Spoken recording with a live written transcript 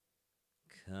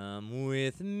Come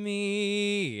with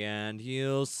me and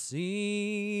you'll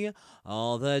see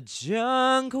all the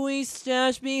junk we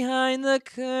stash behind the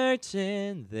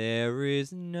curtain. There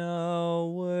is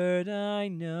no word I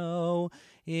know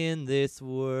in this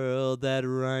world that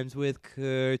rhymes with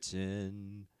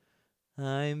curtain.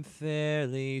 I'm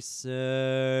fairly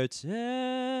certain.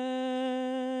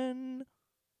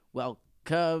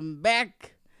 Welcome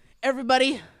back,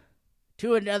 everybody,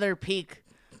 to another peek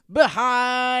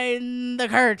behind the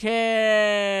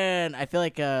curtain. I feel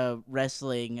like a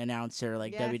wrestling announcer,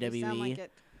 like WWE. You sound like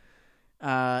it.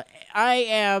 I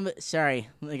am sorry.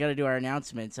 I got to do our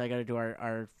announcements. I got to do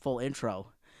our full intro.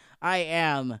 I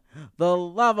am the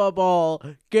lovable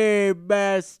Game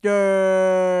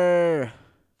Master,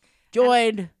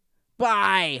 joined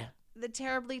by. The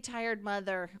terribly tired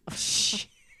mother.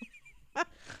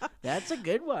 That's a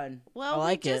good one. Well, I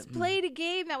like we just it. played a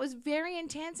game that was very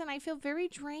intense, and I feel very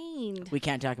drained. We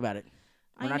can't talk about it.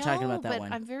 We're I not talking know, about that but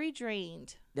one. I'm very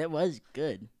drained. That was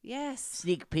good. Yes.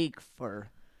 Sneak peek for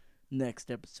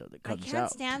next episode that I comes can't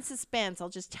out. stand suspense. I'll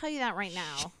just tell you that right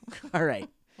now. All right.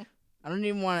 I don't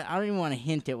even want to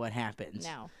hint at what happens.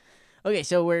 No. Okay,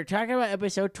 so we're talking about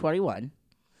episode 21.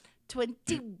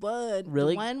 21.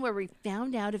 Really? The one where we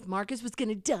found out if Marcus was going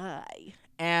to die.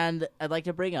 And I'd like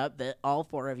to bring up that all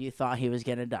four of you thought he was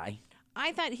going to die.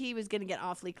 I thought he was going to get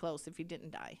awfully close if he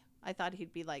didn't die. I thought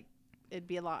he'd be like, it'd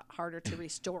be a lot harder to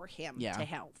restore him Yeah. to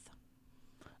health.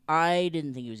 I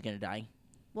didn't think he was going to die.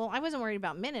 Well, I wasn't worried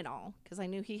about Min at all because I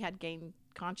knew he had gained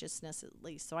consciousness at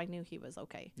least, so I knew he was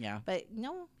okay. Yeah. But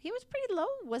no, he was pretty low.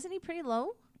 Wasn't he pretty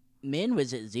low? Min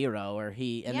was at 0, and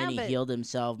Yeah, then he but- healed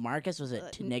himself. Marcus was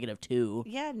at -2.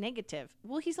 Yeah, negative.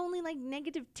 Well, he's only like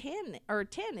 -10 or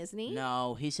 10, isn't he?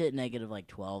 No, he's hit negative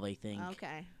 12, I think.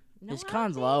 Okay. No, His I don't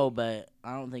con's think- low, but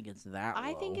I don't think it's that low.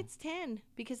 I think it's 10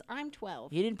 because I'm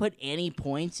 12. He didn't put any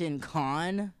points in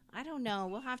con. I don't know.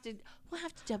 We'll have to double I'm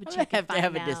gonna check. have to and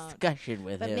have a find out. discussion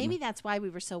with But him. maybe that's why we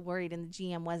were so worried and the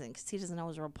GM wasn't because he doesn't know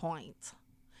his real points.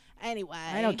 Anyway,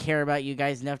 I don't care about you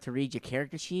guys enough to read your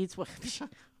character sheets. What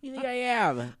you think I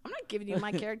am? I'm not giving you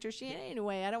my character sheet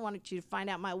anyway. I don't want you to find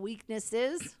out my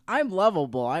weaknesses. I'm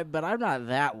lovable, but I'm not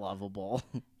that lovable.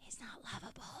 He's not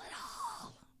lovable at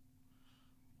all.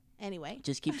 Anyway,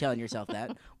 Just keep telling yourself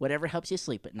that. Whatever helps you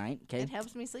sleep at night, okay? it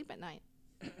helps me sleep at night.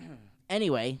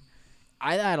 Anyway,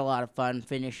 I had a lot of fun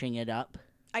finishing it up.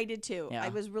 I did too. Yeah. I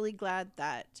was really glad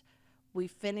that we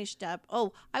finished up.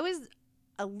 Oh, I was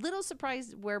a little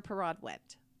surprised where Parad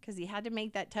went because he had to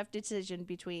make that tough decision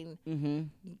between Mm-hmm.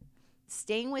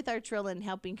 staying with Artrilla and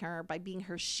helping her by being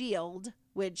her shield,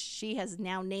 which she has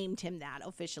now named him that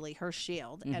officially, her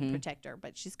shield and protector,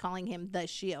 but she's calling him the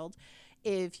shield.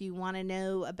 If you want to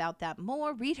know about that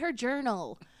more, read her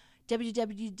journal,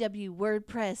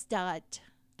 www.wordpress.com.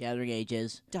 Gathering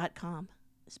Ages /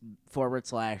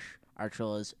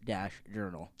 Artrilla's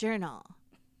 -journal. Journal.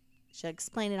 She'll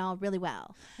explain it all really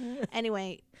well.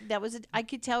 Anyway, I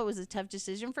could tell it was a tough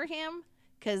decision for him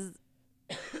because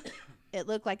it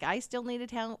looked like I still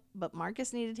needed help, but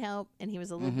Marcus needed help, and he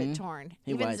was a little bit torn.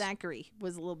 He Even was. Zachary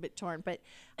was a little bit torn, but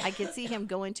I could see him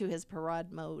go into his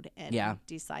parade mode and Yeah.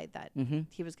 decide that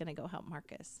he was going to go help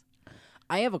Marcus.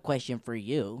 I have a question for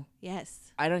you.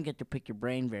 Yes. I don't get to pick your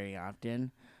brain very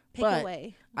often. Pick But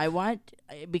away. I want,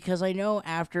 because I know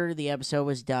after the episode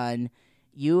was done,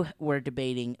 you were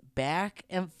debating back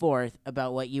and forth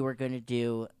about what you were going to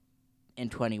do in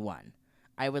 21.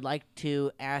 I would like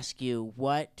to ask you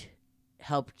what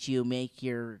helped you make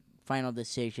your final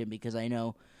decision, because I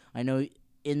know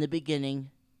in the beginning,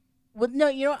 well, no,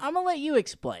 I'm going to let you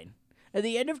explain. At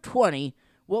the end of 20,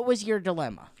 what was your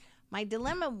dilemma? My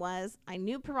dilemma was I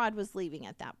knew Parad was leaving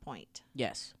at that point.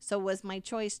 Yes. So was my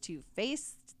choice to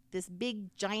face this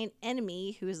big giant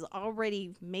enemy who has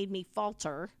already made me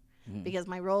falter because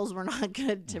my rolls were not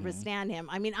good to withstand him.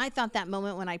 I mean, I thought that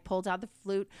moment when I pulled out the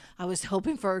flute, I was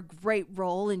hoping for a great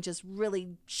roll and just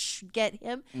really get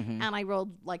him. And I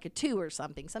rolled like a 2 or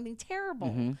something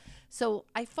terrible. So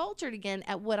I faltered again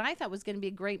at what I thought was going to be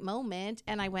a great moment.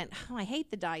 And I went, oh, I hate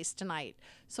the dice tonight.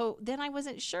 So then I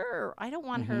wasn't sure. I don't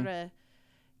want her to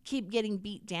keep getting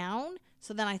beat down.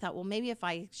 So then I thought, well, maybe if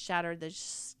I shatter the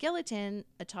skeleton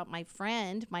atop my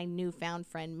newfound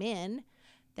friend Min,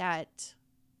 that,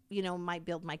 might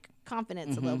build my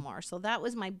confidence a little more. So that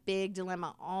was my big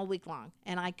dilemma all week long.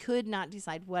 And I could not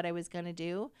decide what I was going to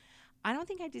do. I don't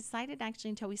think I decided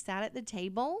actually until we sat at the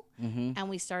table and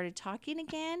we started talking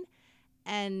again.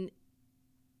 And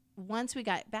once we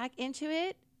got back into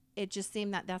it, it just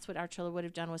seemed that that's what Artrilla would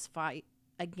have done, was fight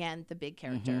again the big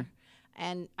character.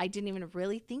 And I didn't even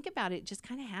really think about it. It just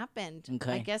kind of happened.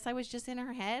 Okay. I guess I was just in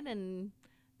her head, and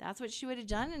that's what she would have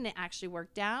done, and it actually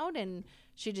worked out, and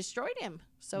she destroyed him.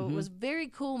 So it was a very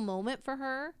cool moment for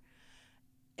her.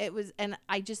 It was, and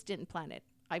I just didn't plan it.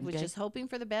 I was just hoping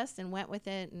for the best and went with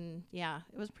it, and yeah,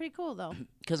 it was pretty cool though.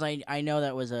 Because I know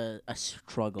that was a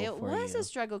struggle It for you. was a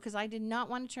struggle because I did not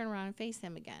want to turn around and face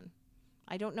him again.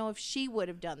 I don't know if she would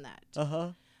have done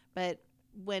that. But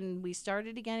when we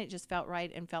started again, it just felt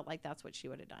right and felt like that's what she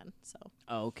would have done. So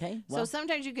Okay. so Well,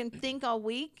 sometimes you can think all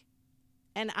week,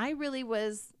 and I really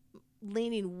was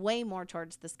leaning way more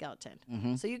towards the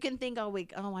skeleton. So you can think all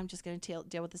week, oh, I'm just going to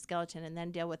deal with the skeleton and then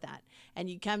deal with that. And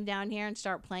you come down here and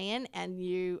start playing, and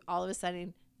you all of a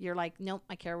sudden you're like, nope,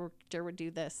 my character would do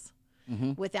this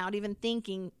without even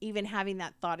thinking, even having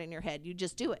that thought in your head. You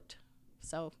just do it.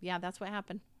 So yeah, that's what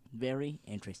happened. very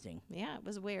interesting. Yeah, it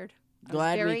was weird. I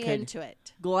Glad was we very could- into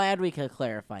it. Glad we could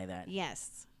clarify that.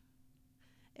 Yes.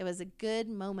 It was a good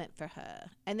moment for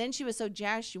her. And then she was so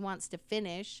jazzed she wants to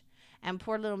finish, and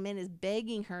poor little Min is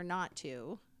begging her not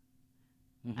to.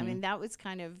 I mean, that was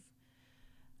kind of,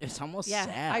 It's almost yeah.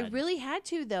 sad. I really had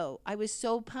to, though. I was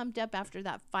so pumped up after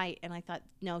that fight, and I thought,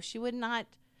 no, she would not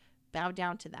bow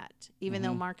down to that, even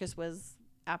though Marcus was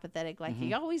apathetic like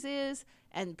he always is,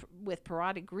 and with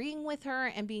Parrot agreeing with her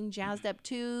and being jazzed up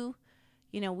too.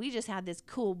 You know, we just had this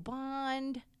cool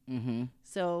bond.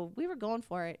 So we were going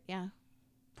for it, yeah.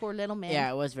 Poor little Min.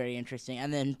 Yeah, it was very interesting.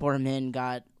 And then poor Min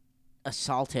got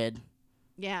assaulted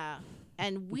Yeah.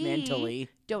 And we mentally.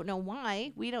 don't know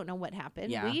why. We don't know what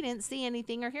happened. Yeah. We didn't see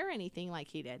anything or hear anything like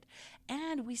he did.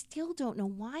 And we still don't know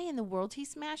why in the world he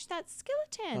smashed that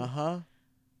skeleton.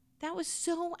 That was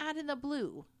so out of the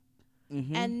blue.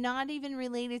 And not even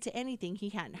related to anything. He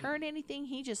hadn't heard anything.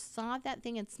 He just saw that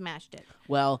thing and smashed it.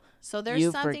 Well, So there's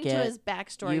you something to forget- his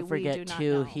backstory you forget we do not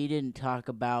too, know. he didn't talk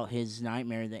about his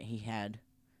nightmare that he had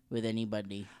with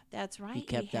anybody. That's right. He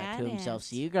kept that to himself.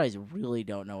 So hadn't. you guys really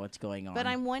don't know what's going on. But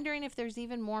I'm wondering if there's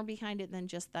even more behind it than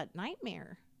just that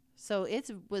nightmare. So it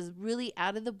was really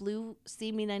out of the blue,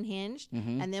 seeming unhinged.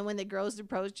 And then when the girls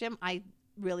approached him, I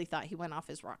really thought he went off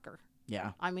his rocker.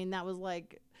 Yeah. I mean, that was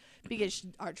like, because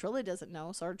Artrilla doesn't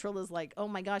know. So Artrilla's like, oh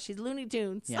my gosh, he's Looney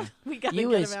Tunes. Yeah. We got to You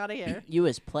get as- him out of here. You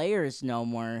as players know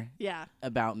more Yeah.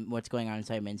 about what's going on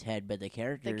inside Min's head, but the The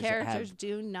characters, characters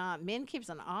do not. Min keeps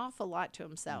an awful lot to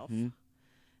himself.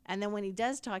 And then when he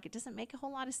does talk, it doesn't make a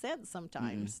whole lot of sense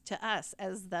sometimes to us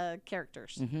as the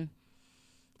characters.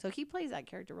 So he plays that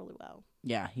character really well.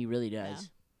 yeah, he really does.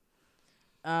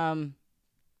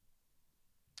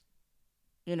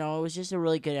 You know, it was just a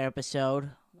really good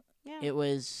episode. Yeah. It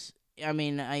was, I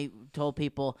mean, I told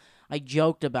people, I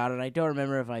joked about it. I don't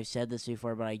remember if I've said this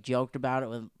before, but I joked about it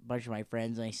with a bunch of my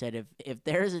friends. And I said, if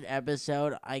there's an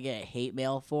episode I get hate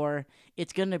mail for,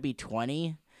 it's going to be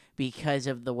 20 because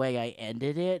of the way I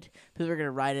ended it. People are going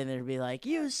to write in there and be like,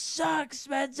 you suck,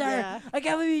 Spencer. Yeah. I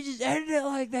can't believe you just ended it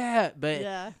like that. But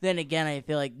Yeah. then again, I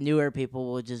feel like newer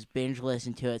people will just binge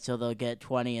listen to it, so they'll get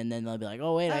 20, and then they'll be like,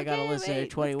 oh, wait, I got to Okay, listen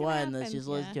wait, to what's gonna 21. Let's happen? just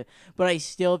listen Yeah. to it. But I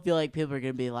still feel like people are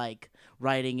going to be like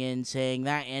writing in saying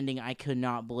that ending, I could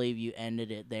not believe you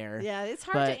ended it there. Yeah, it's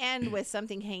hard But- to end with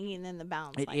something hanging in the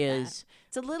balance. It like is. That.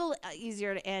 It's a little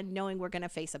easier to end knowing we're going to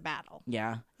face a battle.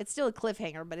 Yeah. It's still a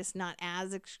cliffhanger, but it's not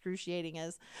as excruciating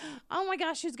as, oh my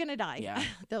gosh, who's going to die? Yeah.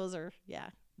 Those are,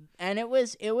 yeah. And it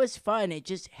was fun. It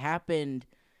just happened.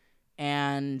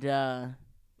 And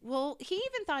Well, he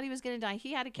even thought he was going to die.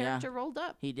 He had a character rolled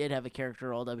up he did have a character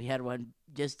rolled up. He had one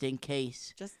just in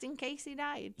case just in case he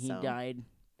died. he so. died.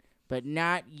 But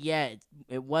not yet.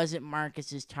 It wasn't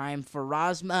Marcus's time.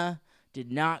 Pharasma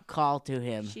did not call to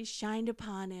him. She shined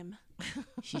upon him.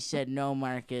 She said, no,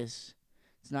 Marcus,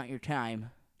 it's not your time.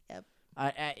 Yep.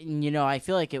 And, you know, I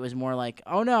feel like it was more like,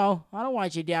 oh, no, I don't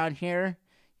want you down here.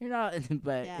 You're not,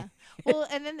 but Yeah. Well,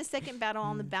 and then the second battle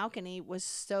on the balcony was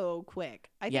so quick.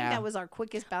 I think Yeah. that was our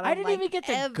quickest battle. I didn't like, even get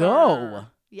to ever. go.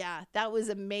 Yeah, that was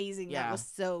amazing. Yeah. That was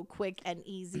so quick and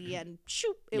easy, and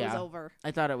shoot, it was Yeah. over.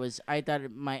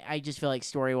 I just feel like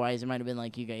story-wise, it might have been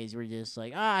like you guys were just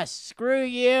like, screw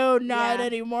you, not Yeah.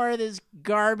 any more of this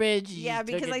garbage. You Yeah, just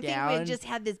took because it I think we down. had just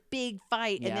had this big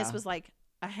fight, and this Yeah. was like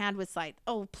a hand with sight.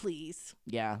 Oh, please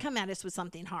Yeah. come at us with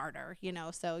something harder, you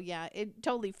know? So yeah, it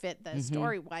totally fit the Mm-hmm.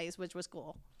 story wise, which was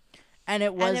cool. And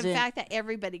it wasn't, And the fact that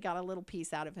everybody got a little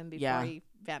piece out of him before Yeah. he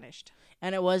vanished.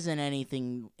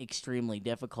 anything extremely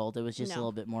difficult. It was just a No.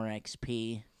 little bit more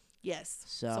XP. Yes.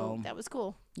 So- that was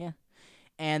cool.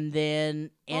 And then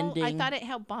Well, ending. I thought it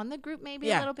helped bond the group maybe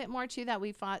Yeah. a little bit more too, that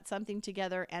we fought something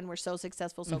together and were so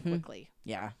successful so quickly.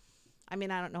 Yeah. I mean,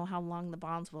 I don't know how long the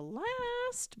bonds will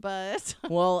last, but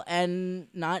Well, and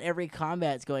not every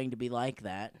combat's going to be like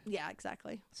that. yeah,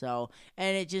 exactly. So,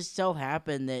 and it just so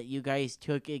happened that you guys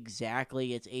took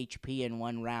exactly its HP in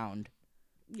one round.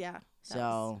 Yeah.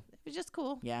 So, It was just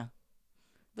cool. yeah.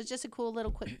 It was just a cool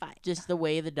little quick fight. Just the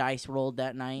way the dice rolled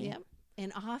that night. Yep.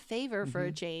 In our favor for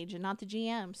a change and not the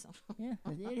GM's. Yeah,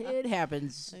 it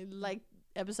happens Like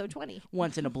episode 20.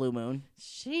 once in a blue moon.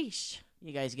 Sheesh.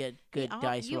 You guys get good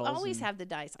dice You rolls. always and- have the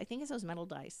dice. I think it's those metal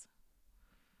dice.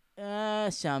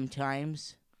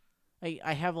 Sometimes.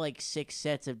 I have like 6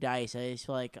 sets of dice. I just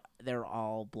feel like they're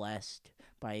all blessed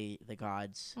by the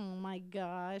gods. Oh my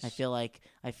gosh. I feel like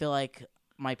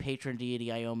my patron deity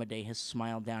Iomade has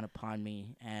smiled down upon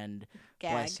me and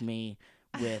Gag. blessed me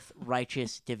with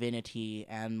righteous divinity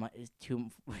and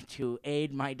to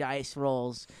aid my dice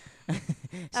rolls so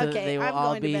that Okay, they will I'm all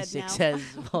going to be bed now.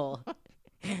 successful.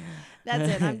 That's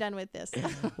it. I'm done with this.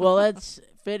 Well, let's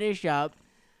finish up.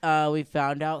 We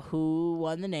found out who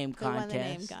won the name Who won contest. the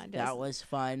name contest. That was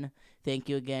fun. Thank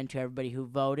you again to everybody who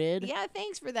voted. Yeah,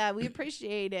 thanks for that. We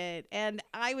appreciate it. And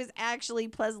I was actually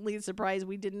pleasantly surprised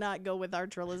we did not go with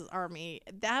Artrilla's army.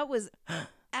 That was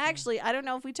actually, I don't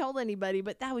know if we told anybody,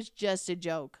 but that was just a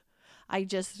joke. I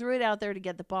just threw it out there to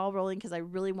get the ball rolling because I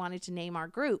really wanted to name our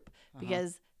group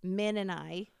because Min and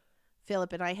I,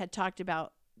 Philip and I, had talked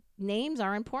about names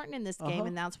are important in this game,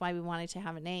 and that's why we wanted to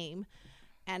have a name.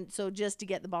 And so just to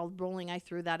get the ball rolling, I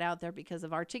threw that out there because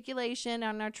of articulation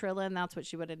on Artrilla, and that's what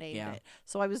she would have named it.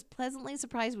 So I was pleasantly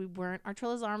surprised we weren't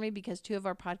Artrilla's Army because 2 of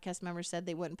our podcast members said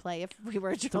they wouldn't play if we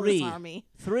were Artrilla's Army.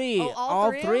 3. Oh,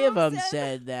 all three of them said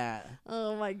said that.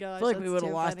 Oh my gosh. I feel like we that's would have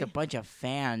too lost funny. a bunch of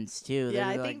fans, too. Yeah,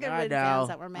 They'd I be think like, there were "Oh, fans no.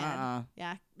 that were mad.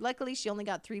 Yeah. Luckily, she only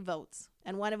got 3 votes,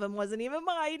 and one of them wasn't even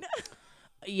mine.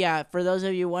 Yeah, for those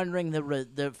of you wondering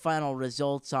the final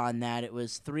results on that, it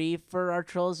was 3 for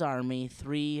Artrilla's Army,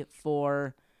 3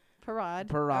 for Parad.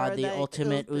 Parad, or the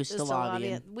ultimate Ustalavian.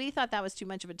 Ustalavian. We thought that was too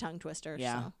much of a tongue twister.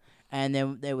 Yeah. So. And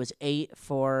then there was 8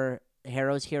 for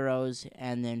Harrow's Heroes,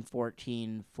 and then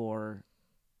 14 for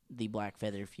the Black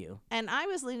Feather Few. And I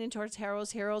was leaning towards Harrow's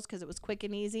Heroes because it was quick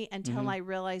and easy until I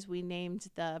realized we named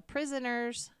the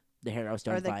prisoners. The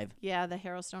Harrowstone 5. Yeah, the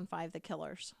Harrowstone 5, the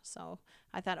killers. So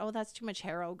I thought, oh, that's too much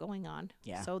Harrow going on.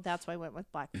 Yeah. So that's why I went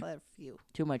with Black Feather Few.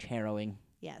 Too much harrowing.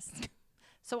 Yes.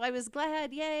 So I was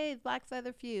glad, yay, Black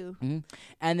Feather Few.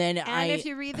 And then And if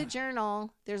you read the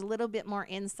journal, there's a little bit more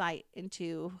insight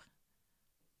into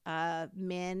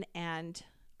Min and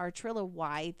Artrilla,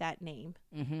 why that name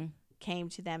came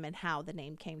to them and how the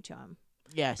name came to them.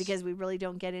 Yes. Because we really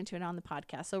don't get into it on the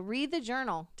podcast. So read the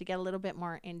journal to get a little bit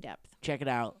more in depth. Check it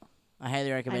out. I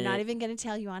highly recommend I'm not it. even going to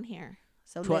tell you on here.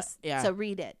 So yeah.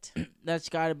 read it. That's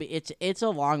got to be it's a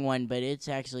long one, but it's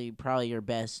actually probably your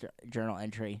best journal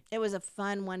entry. It was a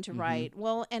fun one to write.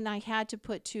 Well, and I had to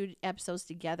put 2 episodes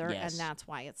together, Yes. and that's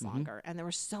why it's longer. And there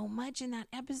was so much in that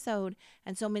episode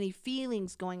and so many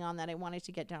feelings going on that I wanted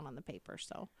to get down on the paper.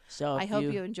 So So I if hope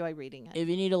you enjoy reading it. if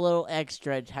you need a little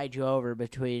extra, tide you over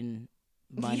between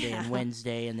Monday Yeah. and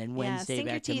Wednesday, and then Yeah, Wednesday sink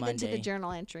your back to teeth Monday. into the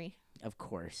journal entry. Of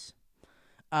course.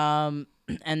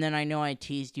 And then I know I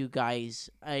teased you guys.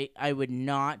 I would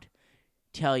not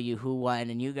tell you who won,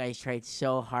 and you guys tried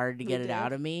so hard to We get it did.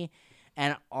 out of me.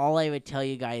 And all I would tell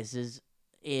you guys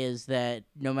is that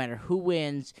no matter who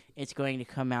wins, it's going to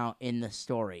come out in the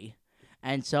story.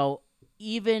 And so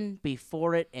even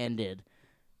before it ended,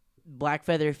 Black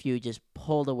Feather Few just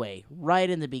pulled away right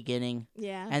in the beginning.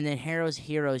 Yeah. And then Harrow's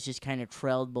Heroes just kind of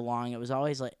trailed along. It was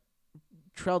always like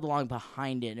trailed along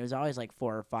behind it. And it was always like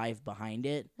 4 or 5 behind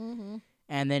it. Mm-hmm.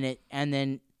 And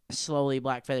then slowly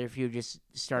Black Feather Few just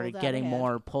started Pulled out getting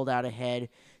ahead. pulled out ahead.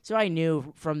 So I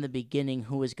knew from the beginning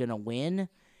who was going to win.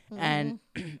 And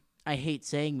I hate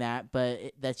saying that, but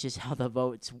that's just how the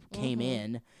votes came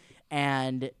in.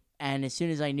 And as soon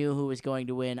as I knew who was going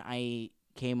to win, I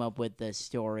came up with a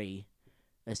story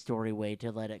way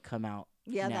to let it come out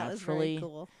Yeah, naturally. that was very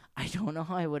cool. I don't know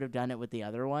how I would have done it with the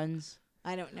other ones.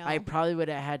 I don't know. I probably would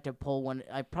have had to pull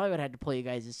you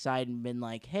guys aside and been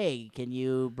like, "Hey, can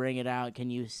you bring it out? Can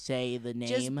you say the name?"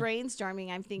 Just brainstorming,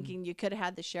 I'm thinking you could have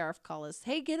had the sheriff call us,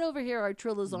 hey, get over here,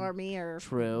 Artrilla's Army, or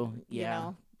True. you Yeah.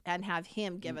 know, and have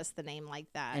him give us the name like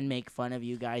that. And make fun of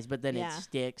you guys, but then Yeah. it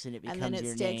sticks and it becomes And then it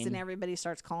your sticks name. and everybody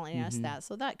starts calling us Mhm. that.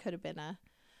 So that could have been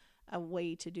a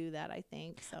way to do that, I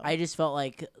think. So I just felt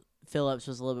like Phillips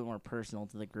was a little bit more personal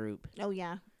to the group. oh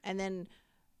yeah. And then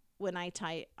when I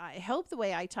hope the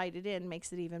way I tied it in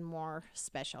makes it even more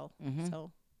special. Mhm.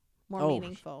 So more Oh,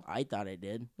 meaningful. I thought it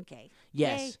did. Okay.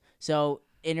 Yes. Yay. So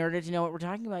in order to know what we're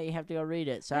talking about, you have to go read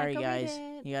it. Sorry, go read guys.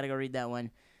 it. You got to go read that one.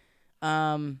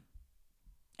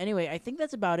 Anyway, I think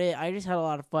that's about it. I just had a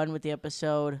lot of fun with the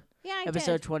episode. Yeah, I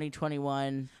Episode did.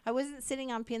 2021. I wasn't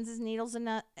sitting on pins and needles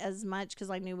as much because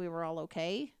I knew we were all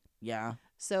okay. Yeah.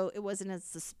 So it wasn't as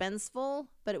suspenseful,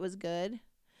 but it was good.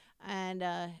 And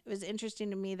it was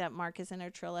interesting to me that Marcus and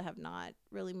Artrilla have not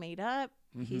really made up.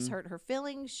 He's hurt her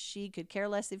feelings. She could care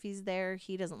less if he's there.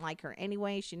 He doesn't like her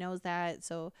anyway. She knows that.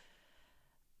 So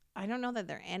I don't know that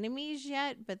they're enemies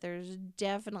yet, but there's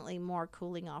definitely more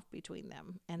cooling off between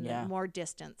them and more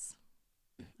distance,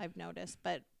 I've noticed.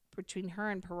 But between her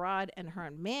and Parad and her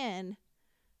and Min,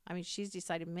 I mean, she's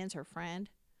decided Min's her friend.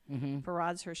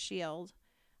 Parad's her shield.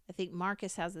 I think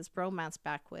Marcus has this bromance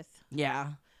back with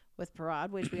Parad,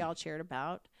 which we all cheered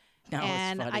about. That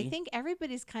and was funny. I think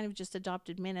everybody's kind of just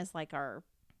adopted Min as like our,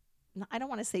 I don't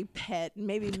want to say pet,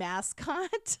 maybe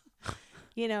mascot.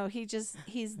 You know,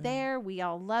 he's there. We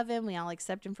all love him. We all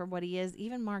accept him for what he is.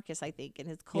 Even Marcus, I think, in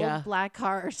his cold black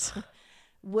heart,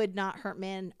 would not hurt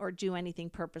Min or do anything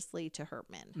purposely to hurt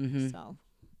Min. So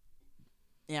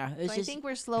yeah, it's I just think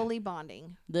we're slowly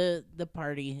bonding. the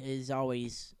party is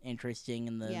always interesting,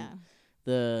 and the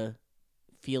Yeah.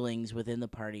 feelings within the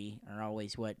party are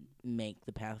always what make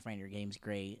the Pathfinder games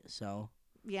great. So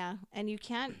Yeah, and you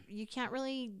can't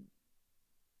really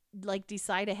like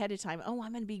decide ahead of time. Oh,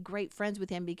 I'm going to be great friends with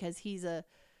him because he's a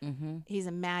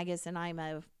magus and I'm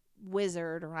a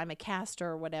wizard, or I'm a caster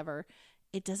or whatever.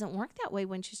 It doesn't work that way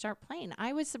once you start playing.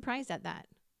 I was surprised at that.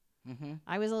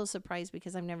 I was a little surprised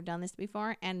because I've never done this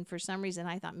before, and for some reason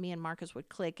I thought me and Marcus would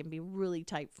click and be really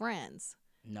tight friends.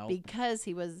 no, Because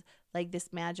he was like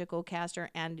this magical caster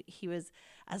and he was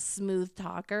a smooth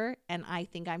talker, and I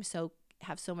think have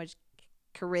so much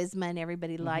charisma and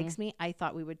everybody likes me. I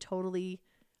thought we would totally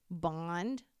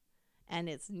bond, and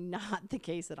it's not the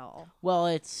case at all. well,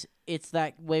 it's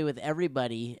that way with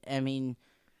everybody. I mean,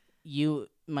 you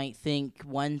might think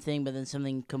one thing, but then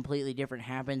something completely different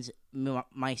happens.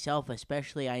 Myself,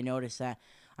 especially, I notice that.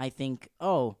 I think,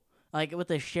 oh, like with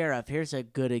the sheriff, here's a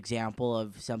good example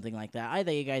of something like that. I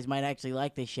thought you guys might actually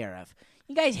like the sheriff.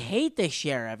 You guys hate the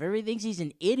sheriff. Everybody thinks he's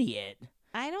an idiot.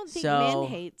 I don't think So- Min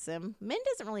hates him. Min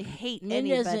doesn't really hate Min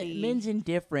anybody. Min's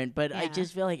indifferent, but I Yeah.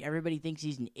 just feel like everybody thinks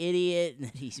he's an idiot and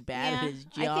that he's bad at his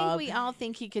job. I think we all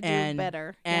think he could do and,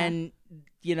 better. And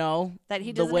you know, that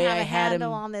he the doesn't way have I a had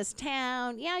handle him, on this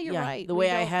town. Yeah, you're yeah, right. the We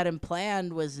way I don't- had him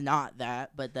planned was not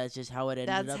that, but that's just how it ended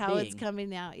That's up how being. it's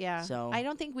coming out. Yeah. So- I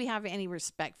don't think we have any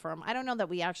respect for him. I don't know that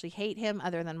we actually hate him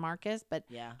other than Marcus, but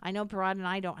Yeah, I know Parad and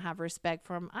I don't have respect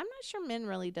for him. I'm not sure Min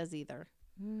really does either.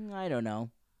 I don't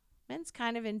know. Min's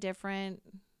kind of indifferent,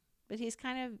 but he's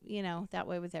kind of, that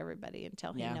way with everybody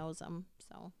until he Yeah. knows them.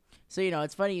 So, So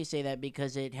it's funny you say that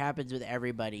because it happens with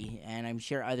everybody, and I'm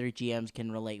sure other GMs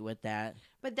can relate with that.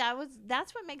 but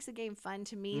that's what makes the game fun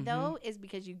to me, though, is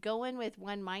because you go in with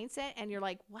one mindset and you're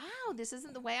like, wow, this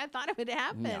isn't the way I thought it would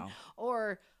happen. No.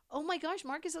 Or, oh my gosh,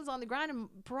 Marcus is on the ground and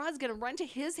Parad's going to run to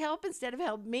his help instead of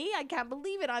help me. I can't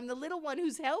believe it. I'm the little one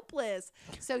who's helpless.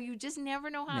 So you just never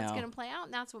know how it's No. going to play out.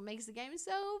 And that's what makes the game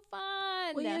so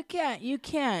fun. Well, you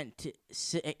can't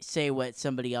say what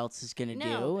somebody else is gonna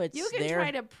do. It's you can their,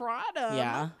 try to prod them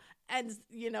Yeah. and,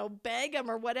 beg them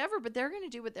or whatever, but they're going to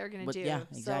do what they're going to But do. yeah,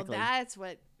 exactly. So that's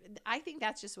what, I think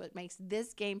that's just what makes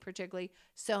this game particularly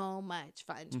so much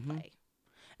fun to play.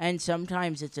 And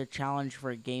sometimes it's a challenge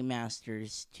for game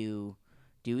masters to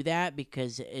do that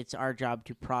because it's our job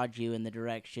to prod you in the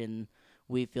direction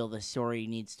we feel the story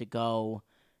needs to go.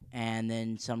 And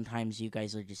then sometimes you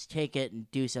guys will just take it and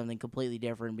do something completely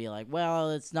different and be like,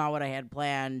 well, it's not what I had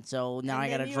planned, so now And I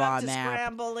got then to you draw have a to map.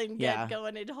 scramble and Yeah. get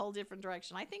going in a whole different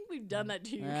direction. I think we've done that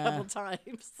to you a couple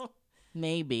times.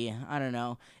 Maybe. I don't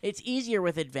know. It's easier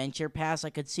with Adventure Pass. I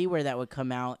could see where that would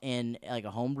come out in like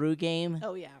a homebrew game.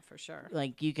 Oh yeah, for sure.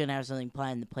 Like you can have something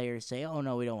planned, the players say, "Oh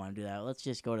no, we don't want to do that. Let's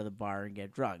just go to the bar and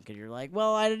get drunk." And you're like,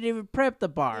 "Well, I didn't even prep the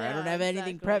bar. I Yeah, don't have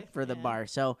anything exactly. prepped for the Yeah. bar."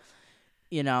 So,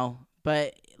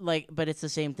 but it's the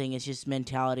same thing. It's just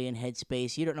mentality and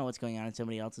headspace. You don't know what's going on in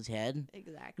somebody else's head.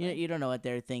 Exactly. You don't know what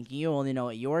they're thinking. You only know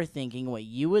what you're thinking, what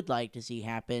you would like to see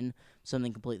happen.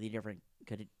 Something completely different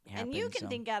could happen. and you can so.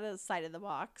 think out of the side of the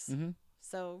box. Mhm.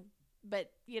 So,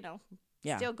 but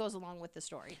Yeah. still goes along with the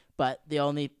story. But the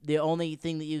only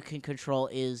thing that you can control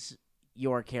is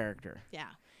your character.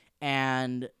 Yeah.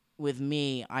 And with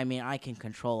me, I mean, I can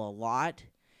control a lot,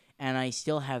 and I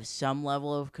still have some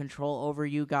level of control over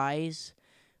you guys.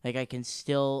 Like I can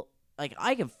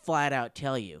flat out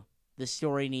tell you the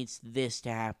story needs this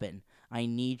to happen. I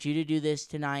need you to do this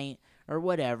tonight or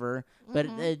whatever. But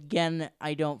again,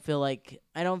 I don't feel like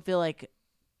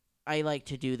I like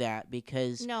to do that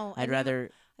because No, I'd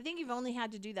rather I think you've only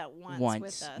had to do that once once.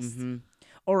 with us. Mhm.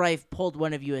 Or I've pulled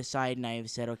one of you aside and I've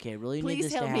said, okay, I really need Please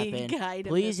this to help me happen. guide him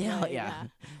Please this help, way, yeah.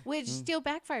 Which still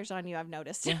backfires on you, I've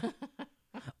noticed. Yeah.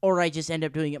 Or I just end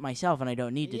up doing it myself and I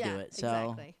don't need to Yeah, do it. So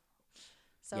exactly.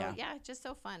 So yeah. yeah, just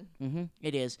so fun.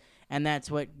 It is. And that's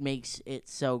what makes it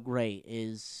so great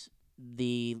is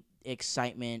the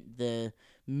excitement, the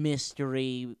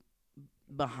mystery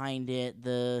behind it,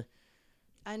 the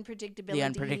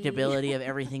unpredictability of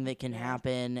everything that can Yeah.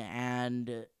 happen,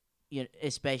 and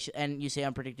especially, and you say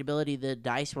unpredictability, the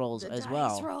dice rolls The as dice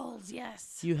well. rolls,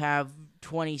 yes. You have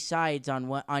 20 sides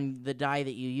on the die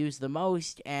that you use the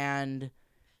most, and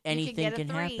anything you can, can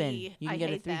get a happen. 3. You can I get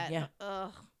hate a 3. that. Yeah.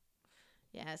 Ugh.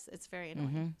 Yes, it's very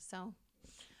annoying. Mhm. So,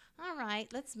 all right,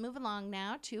 let's move along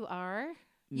now to our.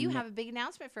 You Ne- have a big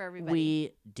announcement for everybody.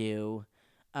 We do.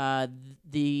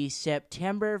 The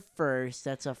September 1st,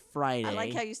 that's a Friday. I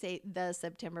like how you say the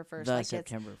September 1st. the like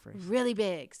September it's 1st. really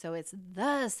big. So it's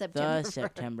the September The 1st.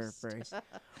 September 1st.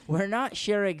 We're not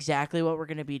sure exactly what we're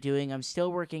going to be doing. I'm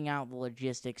still working out the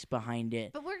logistics behind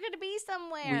it. But we're going to be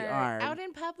somewhere. are. Out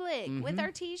in public with Mhm.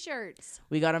 our T-shirts.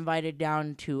 We got invited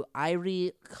down to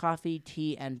Irie Coffee,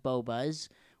 Tea, and Boba's.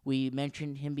 We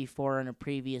mentioned him before on a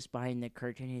previous Behind the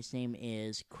Curtain. His name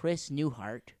is Chris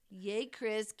Newhart. Yay,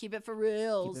 Chris. Keep it for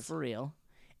reals. Keep it for real.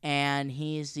 And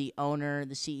he is the owner,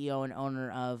 the CEO and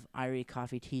owner of Irie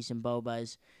Coffee, Teas, and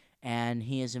Boba's. And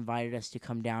he has invited us to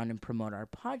come down and promote our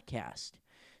podcast.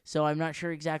 So I'm not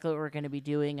sure exactly what we're going to be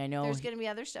doing. I know There's going to be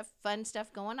other stuff, fun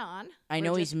stuff going on. I We're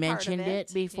know just he's part of mentioned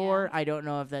it before. Yeah. I don't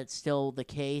know if that's still the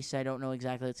case. I don't know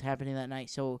exactly what's happening that night.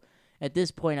 So at this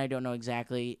point, I don't know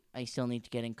exactly. I still need to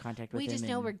get in contact with We him. just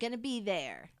know and we're going to be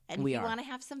there. And We if you are. want to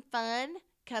have some fun,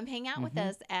 come hang out with Mhm.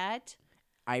 us at.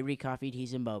 Irie Coffee,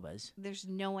 Teas, and Boba's. There's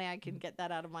no way I can get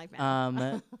that out of my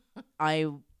mouth. I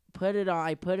put it on.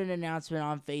 I put an announcement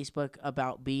on Facebook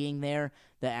about being there.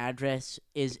 The address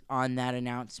is on that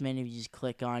announcement. If you just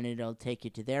click on it, it'll take you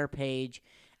to their page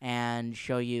and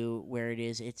show you where it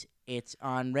is. It's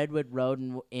on Redwood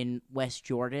Road in West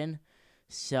Jordan.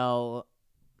 So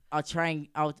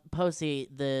I'll post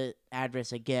the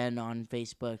address again on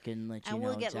Facebook and let you And know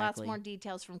we'll get exactly. lots more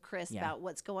details from Chris Yeah. about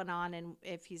what's going on and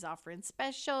if he's offering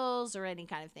specials or any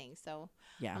kind of thing. So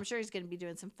Yeah. I'm sure he's going to be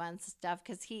doing some fun stuff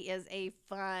because he is a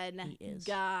fun He is.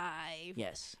 guy.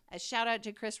 Yes. A shout out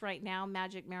to Chris right now,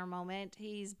 Magic Mirror Moment.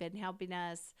 He's been helping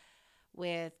us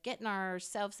with getting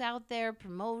ourselves out there,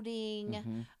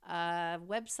 promoting,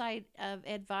 website of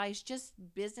advice, just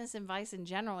business advice in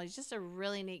general. He's just a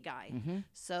really neat guy.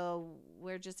 So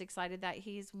we're just excited that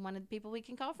he's one of the people we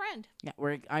can call friend. Yeah,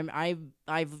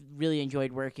 I've really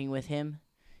enjoyed working with him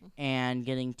and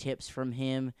getting tips from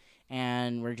him,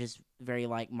 and we're just very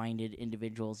like-minded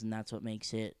individuals, and that's what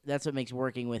makes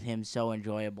working with him so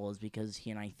enjoyable, is because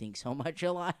he and I think so much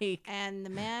alike. And the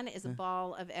man is a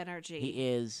ball of energy. He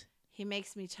is. He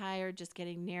makes me tired just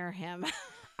getting near him.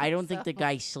 I don't think the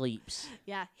guy sleeps.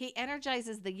 Yeah, he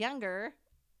energizes the younger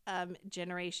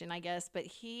generation, I guess, but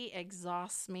he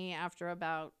exhausts me after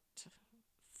about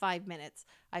 5 minutes.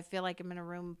 I feel like I'm in a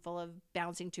room full of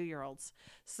bouncing 2-year-olds.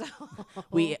 So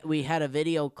We had a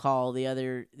video call the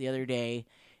other day,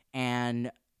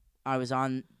 and I was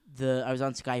on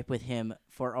Skype with him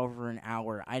for over an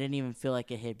hour. I didn't even feel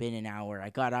like it had been an hour. I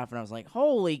got off and I was like,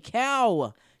 "Holy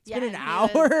cow! It's been an and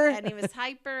hour." and he was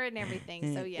hyper and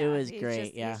everything. So yeah, It was he's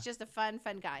great, Just, he's just a fun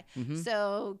guy.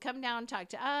 So come down, talk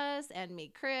to us, and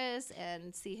meet Chris,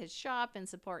 and see his shop, and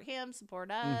support him,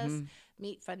 support us,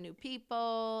 meet fun new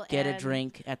people, Get a and-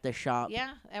 drink at the shop.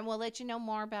 Yeah, and we'll let you know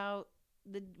more about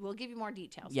we'll give you more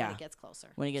details Yeah, when it gets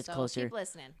closer. when it gets So closer. keep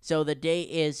listening. So the date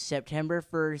is September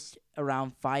 1st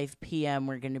around 5 p.m.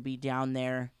 We're going to be down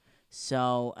there.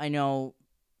 So I know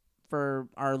for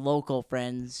our local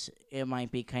friends, it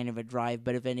might be kind of a drive,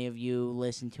 but if any of you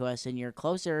listen to us and you're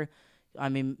closer, I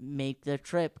mean, make the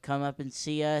trip. Come up and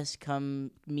see us. Come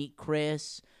meet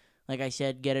Chris. Like I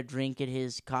said, get a drink at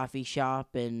his coffee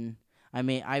shop. And I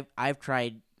mean, I've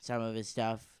tried some of his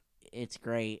stuff. It's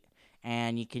great.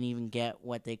 And you can even get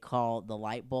what they call the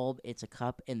light bulb. It's a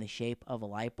cup in the shape of a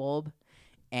light bulb.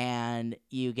 And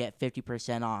you get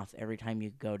 50% off every time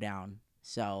you go down.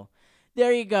 So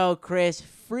there you go, Chris.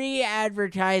 Free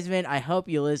advertisement. I hope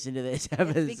you listen to this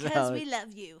episode. It's because we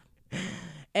love you.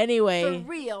 Anyway. For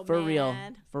real, For man. real.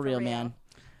 For real, man.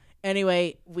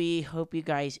 Anyway, we hope you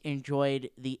guys enjoyed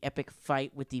the epic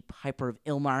fight with the Piper of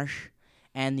Ilmarsh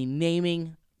and the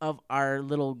naming of our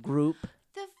little group.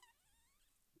 The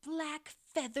Black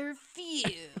Feather Few.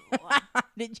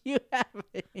 Did you have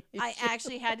it? I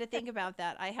actually had to think about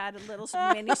that. I had a little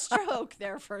mini stroke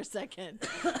there for a second.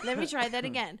 Let me try that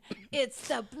again. It's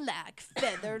the Black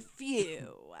Feathered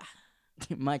Few.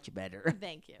 Much better.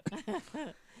 Thank you.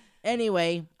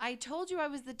 Anyway, I told you I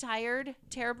was the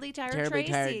terribly tired terribly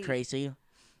Tracy. tired Tracy.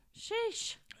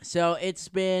 Sheesh. So it's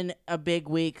been a big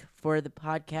week for the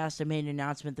podcast. I made an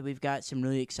announcement that we've got some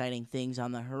really exciting things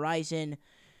on the horizon.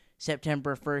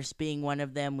 September 1st being one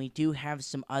of them. We do have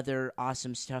some other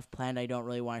awesome stuff planned I don't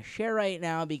really want to share right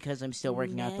now because I'm still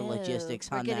working out the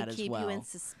logistics on that as well. We're going to keep you in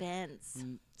suspense.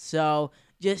 So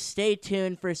just stay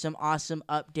tuned for some awesome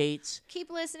updates.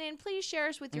 Keep listening. Please share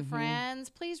us with your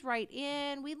friends. Please write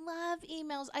in. We love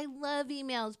emails. I love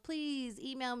emails. Please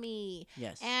email me.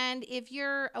 Yes. And if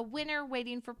you're a winner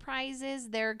waiting for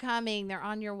prizes, they're coming. They're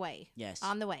on your way. Yes.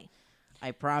 On the way.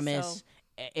 I promise.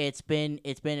 It's been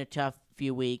a tough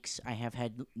few weeks. I have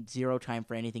had zero time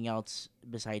for anything else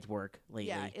besides work lately.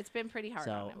 Yeah, it's been pretty hard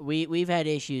on So him. we've had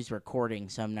issues recording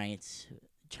some nights,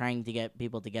 trying to get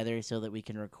people together so that we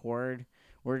can record.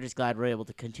 We're just glad we're able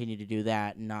to continue to do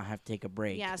that and not have to take a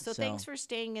break. Yeah, so thanks for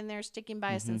staying in there, sticking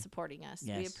by us, and supporting us. We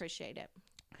Yes. appreciate it.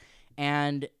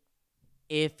 And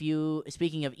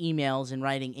speaking of emails and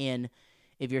writing in,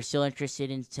 if you're still interested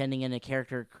in sending in a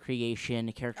character creation,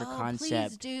 a character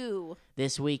concept, Please do.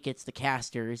 this week it's the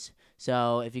casters.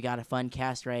 So if you got a fun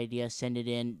caster idea, send it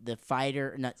in. The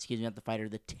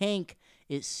tank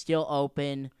is still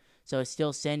open. So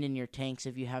still send in your tanks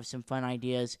if you have some fun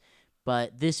ideas.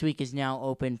 But this week is now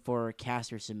open for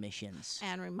caster submissions.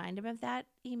 And remind them of that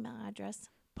email address.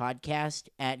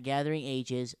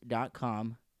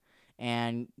 podcast@gatheringages.com.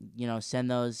 And, send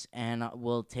those and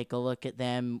we'll take a look at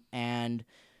them. And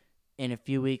in a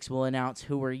few weeks, we'll announce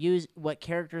what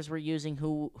characters we're using,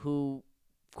 who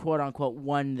quote unquote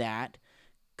won that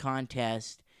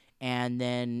contest, and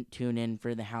then tune in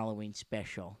for the Halloween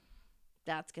special.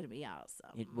 That's going to be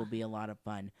awesome. It will be a lot of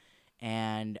fun.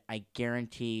 And I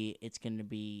guarantee it's going to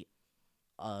be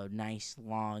a nice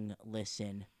long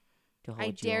listen to hold I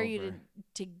dare you over.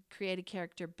 to create a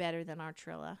character better than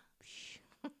Artrilla.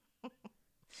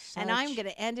 And I'm going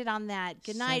to end it on that.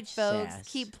 Good night, such folks. sass.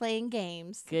 Keep playing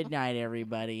games. Good night,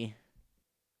 everybody.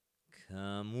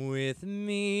 Come with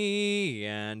me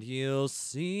and you'll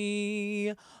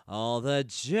see all the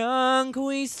junk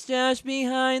we stash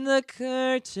behind the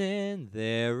curtain.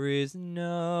 There is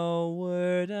no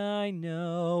word I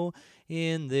know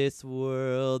in this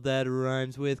world that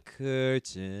rhymes with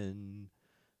curtain.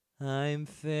 I'm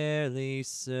fairly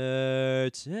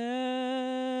certain.